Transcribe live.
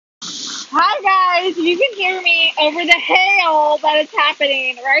Hi guys, you can hear me over the hail that is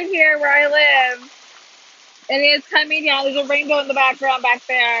happening right here where I live. And it's coming down. There's a rainbow in the background back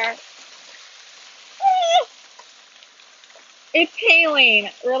there. It's hailing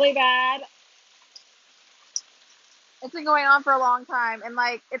really bad. It's been going on for a long time and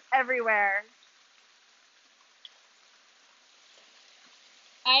like it's everywhere.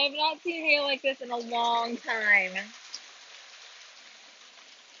 I have not seen hail like this in a long time.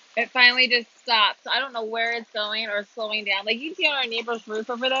 It finally just stopped. So I don't know where it's going or slowing down. Like you can see on our neighbor's roof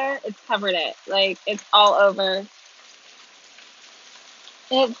over there, it's covered it. Like it's all over.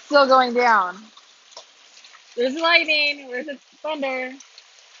 And it's still going down. There's lightning. Where's the thunder?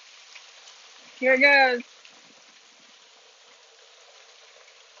 Here it goes.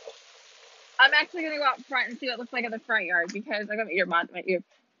 I'm actually gonna go out front and see what it looks like in the front yard because I got my ear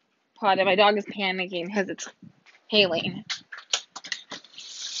pod and my dog is panicking because it's hailing.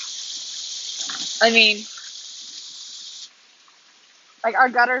 I mean, like our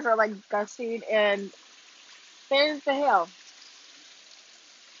gutters are like gushing and there's the hail.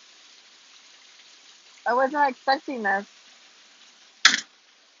 I was not expecting this.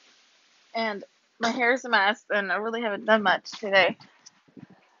 And my hair's a mess and I really haven't done much today.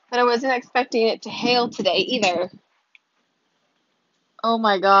 But I wasn't expecting it to hail today either. Oh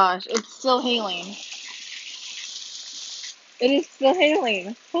my gosh, it's still hailing. It is still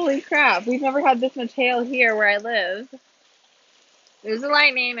hailing. Holy crap. We've never had this much hail here where I live. There's a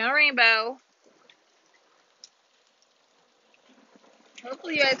lightning, a rainbow.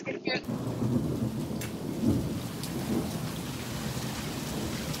 Hopefully you guys can hear.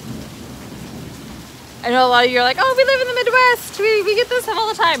 I know a lot of you are like, oh, we live in the Midwest. We get this all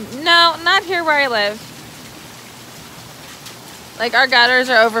the time. No, not here where I live. Like our gutters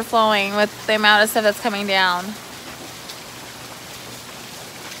are overflowing with the amount of stuff that's coming down.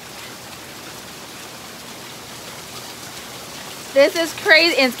 This is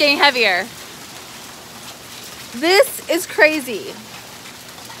crazy, and it's getting heavier. This is crazy.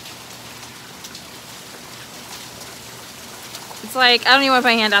 It's like, I don't even want to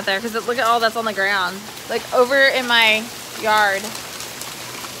put my hand out there because look at all that's on the ground. Like over in my yard.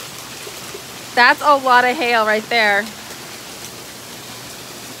 That's a lot of hail right there.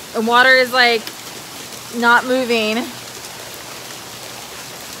 The water is like not moving.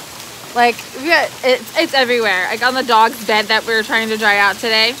 Like it's everywhere. Like on the dog's bed that we were trying to dry out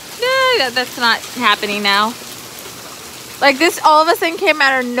today. No, that's not happening now. Like this all of a sudden came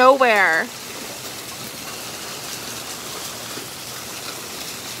out of nowhere.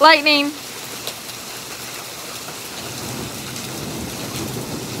 Lightning.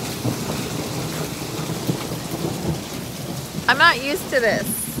 I'm not used to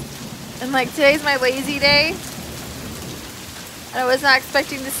this. And like today's my lazy day. And I was not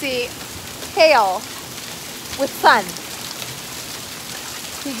expecting to see hail with sun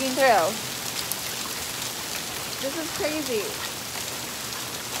peeking through. This is crazy.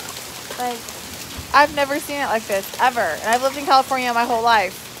 Like, I've never seen it like this, ever. And I've lived in California my whole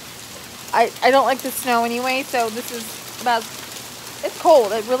life. I don't like the snow anyway, so this is about, it's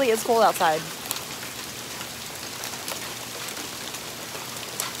cold. It really is cold outside.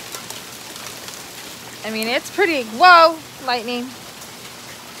 I mean, it's pretty, whoa, lightning.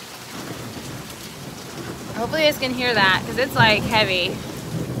 Hopefully you guys can hear that, because it's like heavy.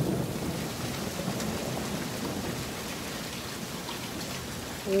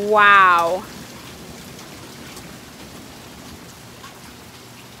 Wow.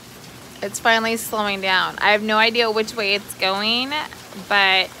 It's finally slowing down. I have no idea which way it's going,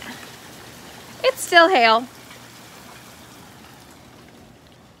 but it's still hail.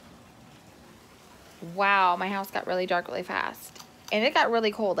 Wow, my house got really dark really fast. And it got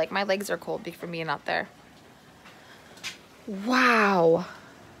really cold. Like my legs are cold from being out there. Wow.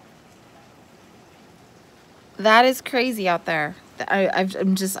 That is crazy out there. I'm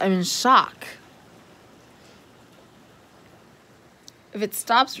in shock. If it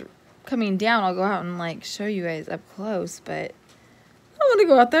stops coming down, I'll go out and like show you guys up close, but I don't want to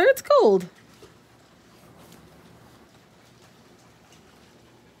go out there. It's cold.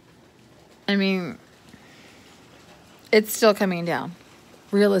 I mean, it's still coming down.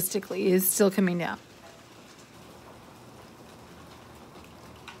 Realistically, it's still coming down.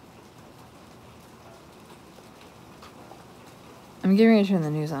 I'm getting ready to turn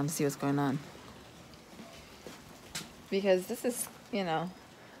the news on to see what's going on. Because this is, you know,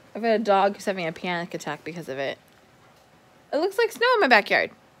 I've got a dog who's having a panic attack because of it. It looks like snow in my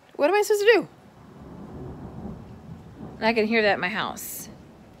backyard. What am I supposed to do? And I can hear that in my house.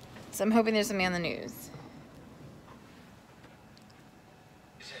 So I'm hoping there's something on the news.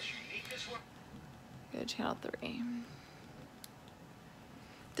 Go to channel 3.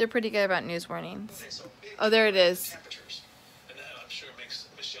 They're pretty good about news warnings. Oh, there it is. And that, I'm sure, makes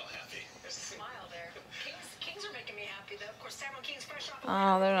Michelle happy. There's a smile there. Kings are making me happy, though. Of course, Samuel King's fresh off.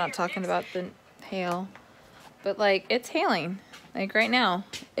 Oh, they're not talking about the hail. But, like, it's hailing. Like, right now.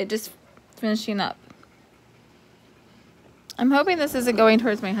 It just finishing up. I'm hoping this isn't going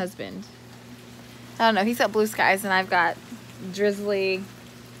towards my husband. I don't know. He's got blue skies, and I've got drizzly.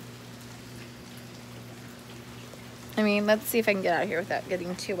 I mean, let's see if I can get out of here without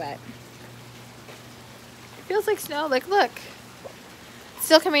getting too wet. It feels like snow. Like, look. It's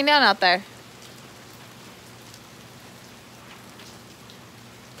still coming down out there.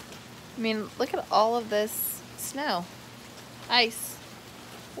 I mean, look at all of this snow. Ice.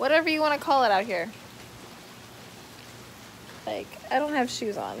 Whatever you want to call it out here. Like, I don't have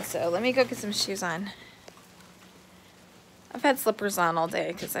shoes on, so let me go get some shoes on. I've had slippers on all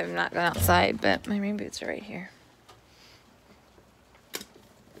day because I've not gone outside, but my rain boots are right here.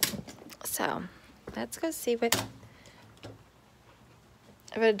 So, let's go see what...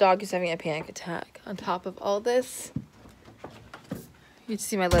 I've had a dog who's having a panic attack on top of all this. You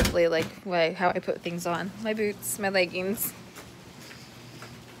see my lovely, like, way, how I put things on. My boots, my leggings.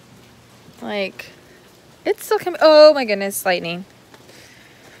 Like, it's still coming. Oh my goodness, lightning.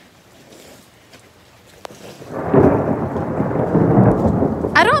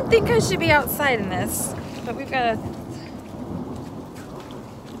 I don't think I should be outside in this, but we've got a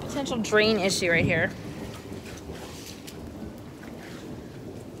potential drain issue right here.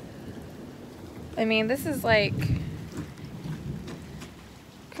 I mean, this is like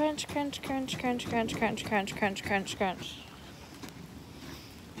crunch, crunch, crunch, crunch, crunch, crunch, crunch, crunch, crunch, crunch.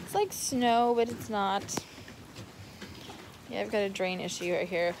 It's like snow, but it's not. Yeah, I've got a drain issue right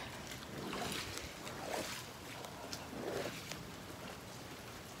here.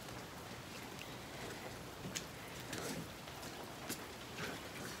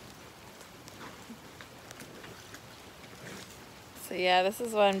 So yeah, this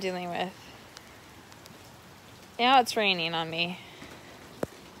is what I'm dealing with. Now it's raining on me.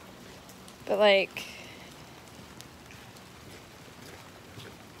 But like,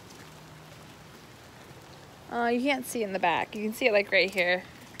 you can't see it in the back. You can see it like right here.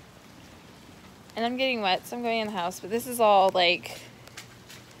 And I'm getting wet, so I'm going in the house. But this is all like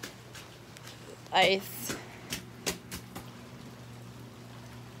ice.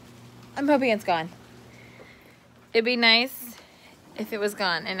 I'm hoping it's gone. It'd be nice if it was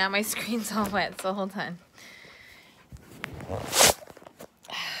gone. And now my screen's all wet, so hold on.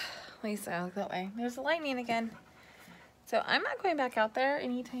 Lisa, look that way. There's the lightning again. So I'm not going back out there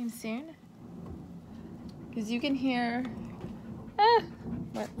anytime soon. Because you can hear...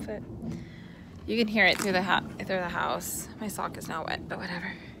 wet foot. You can hear it through the house. My sock is now wet, but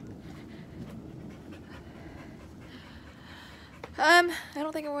whatever. I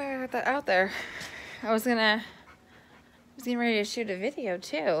don't think I'm wearing that out there. I was getting ready to shoot a video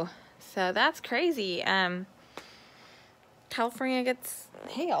too. So that's crazy. California gets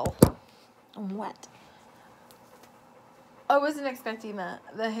hail. I'm wet. I wasn't expecting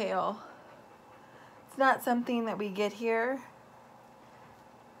the hail. It's not something that we get here.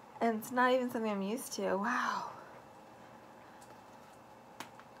 And it's not even something I'm used to. Wow.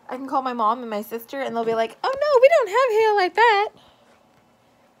 I can call my mom and my sister and they'll be like, oh no, we don't have hail like that.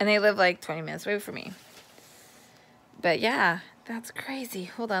 And they live like 20 minutes away from me. But yeah, that's crazy.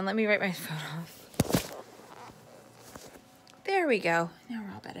 Hold on, let me write my phone off. There we go. Now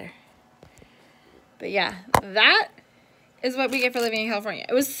we're all better. But yeah, that is what we get for living in California.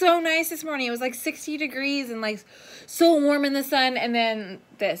 It was so nice this morning. It was like 60 degrees and like so warm in the sun. And then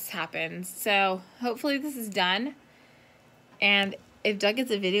this happened. So hopefully this is done. And if Doug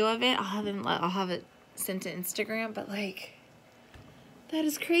gets a video of it, I'll have it sent to Instagram. But like, that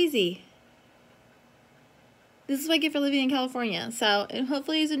is crazy. This is what I get for living in California. So, and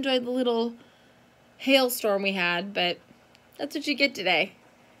hopefully he's enjoyed the little hailstorm we had. But that's what you get today.